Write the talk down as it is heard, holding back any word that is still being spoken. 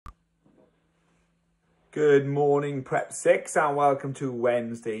Good morning, Prep 6, and welcome to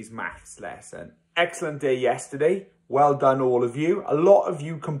Wednesday's maths lesson. Excellent day yesterday. Well done, all of you. A lot of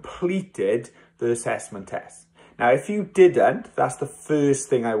you completed the assessment test. Now, if you didn't, that's the first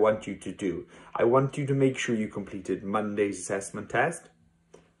thing I want you to do. I want you to make sure you completed Monday's assessment test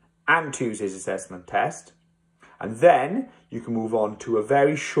and Tuesday's assessment test. And then you can move on to a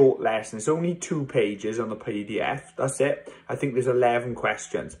very short lesson. It's only 2 pages on the PDF. That's it. I think there's 11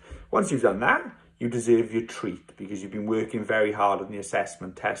 questions. Once you've done that, you deserve your treat because you've been working very hard on the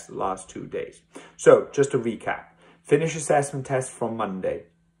assessment test the last 2 days. So just to recap, finish assessment test from Monday.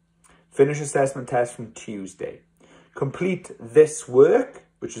 Finish assessment test from Tuesday. Complete this work,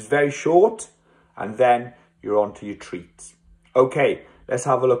 which is very short, and then you're on to your treats. Okay, let's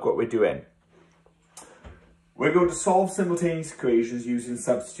have a look what we're doing. We're going to solve simultaneous equations using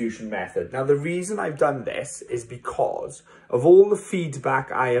substitution method. Now, the reason I've done this is because of all the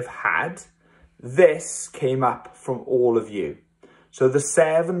feedback I have had. This came up from all of you. So the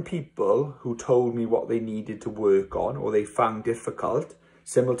 7 people who told me what they needed to work on or they found difficult,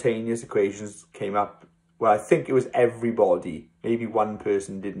 simultaneous equations came up. Well, I think it was everybody. Maybe one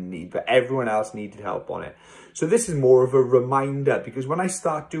person didn't need, but everyone else needed help on it. So this is more of a reminder because when I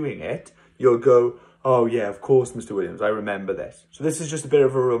start doing it, you'll go, oh yeah, of course, Mr. Williams, I remember this. So this is just a bit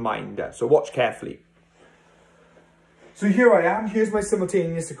of a reminder. So watch carefully. So here I am, here's my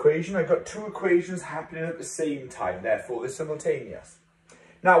simultaneous equation. I've got 2 equations happening at the same time, therefore they're simultaneous.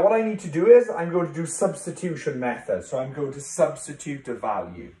 Now what I need to do is, I'm going to do substitution method. So I'm going to substitute a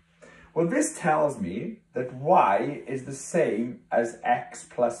value. Well, this tells me that y is the same as x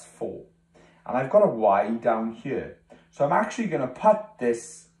plus 4. And I've got a y down here. So I'm actually going to put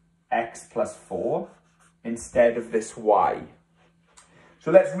this x plus 4 instead of this y. So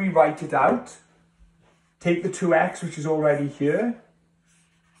let's rewrite it out. Take the 2x, which is already here.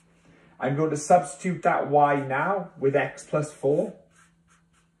 I'm going to substitute that y now with x plus 4.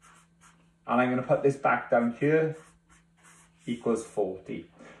 And I'm going to put this back down here, equals 40.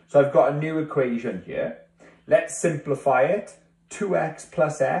 So I've got a new equation here. Let's simplify it. 2x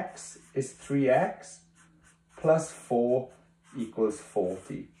plus x is 3x plus 4 equals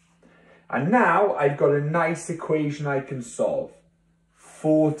 40. And now I've got a nice equation I can solve.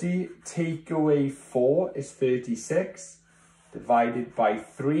 40 take away 4 is 36, divided by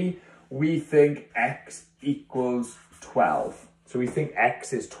 3. We think x equals 12. So we think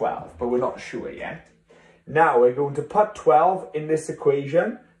x is 12, but we're not sure yet. Now we're going to put 12 in this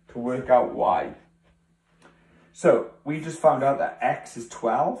equation to work out y. So we just found out that x is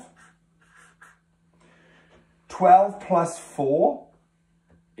 12. 12 plus 4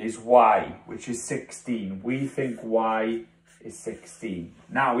 is y, which is 16. We think y is 16.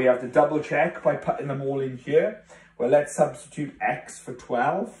 Now we have to double check by putting them all in here. Well, let's substitute x for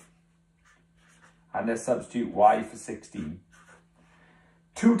 12 and let's substitute y for 16.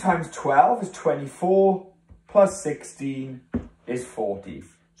 2 times 12 is 24 plus 16 is 40.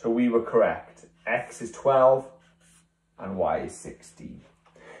 So we were correct. X is 12 and y is 16.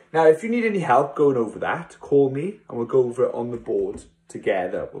 Now, if you need any help going over that, call me and we'll go over it on the board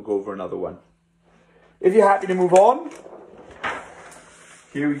together. We'll go over another one. If you're happy to move on,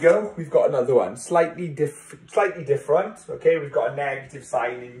 here we go. We've got another one, slightly different. Okay, we've got a negative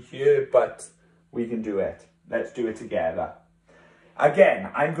sign in here, but we can do it. Let's do it together.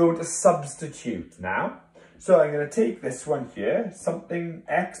 Again, I'm going to substitute now. So I'm going to take this one here, something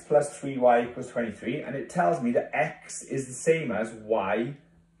x plus 3y equals 23, and it tells me that x is the same as y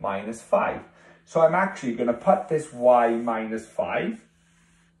minus 5. So I'm actually going to put this y minus 5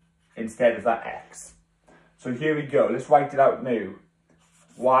 instead of that x. So here we go. Let's write it out now.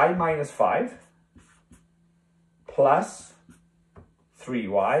 Y minus 5 plus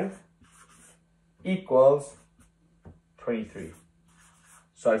 3y equals 23.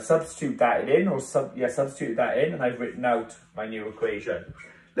 So I substitute that in, substitute that in, and I've written out my new equation.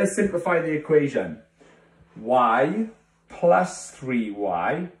 Let's simplify the equation. Y plus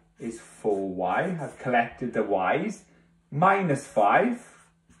 3y is 4y. I've collected the y's. Minus 5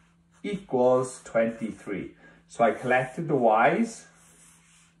 equals 23. So I collected the y's.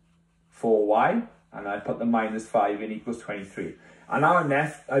 4y, and I put the minus 5 in equals 23. And now I'm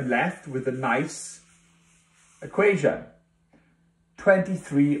left with a nice equation.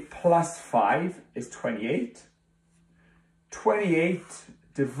 23 plus 5 is 28. 28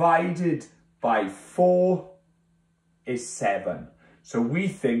 divided by 4 is 7. So we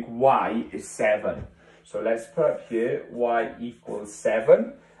think y is 7. So let's put here y equals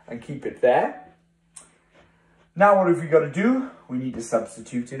 7 and keep it there. Now what have we got to do? We need to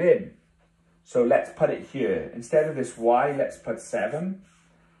substitute it in. So let's put it here. Instead of this y, let's put 7.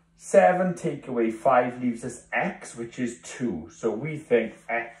 7 take away 5 leaves us x, which is 2. So we think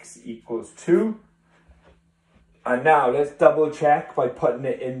x equals 2. And now let's double check by putting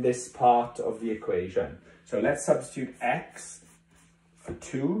it in this part of the equation. So let's substitute x for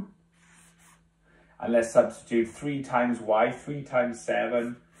 2. And let's substitute 3 times y. 3 times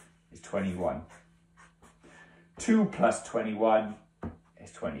 7 is 21. 2 plus 21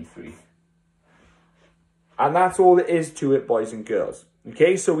 is 23. And that's all there is to it, boys and girls.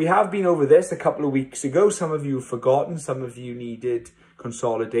 Okay, so we have been over this a couple of weeks ago. Some of you have forgotten. Some of you needed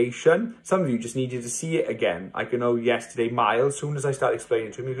consolidation. Some of you just needed to see it again. I know yesterday, Miles, as soon as I started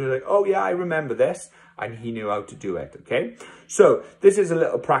explaining to him, he was like, oh yeah, I remember this. And he knew how to do it, okay? So this is a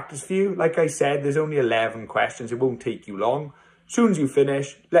little practice for you. Like I said, there's only 11 questions. It won't take you long. As soon as you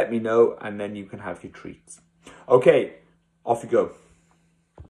finish, let me know, and then you can have your treats. Okay, off you go.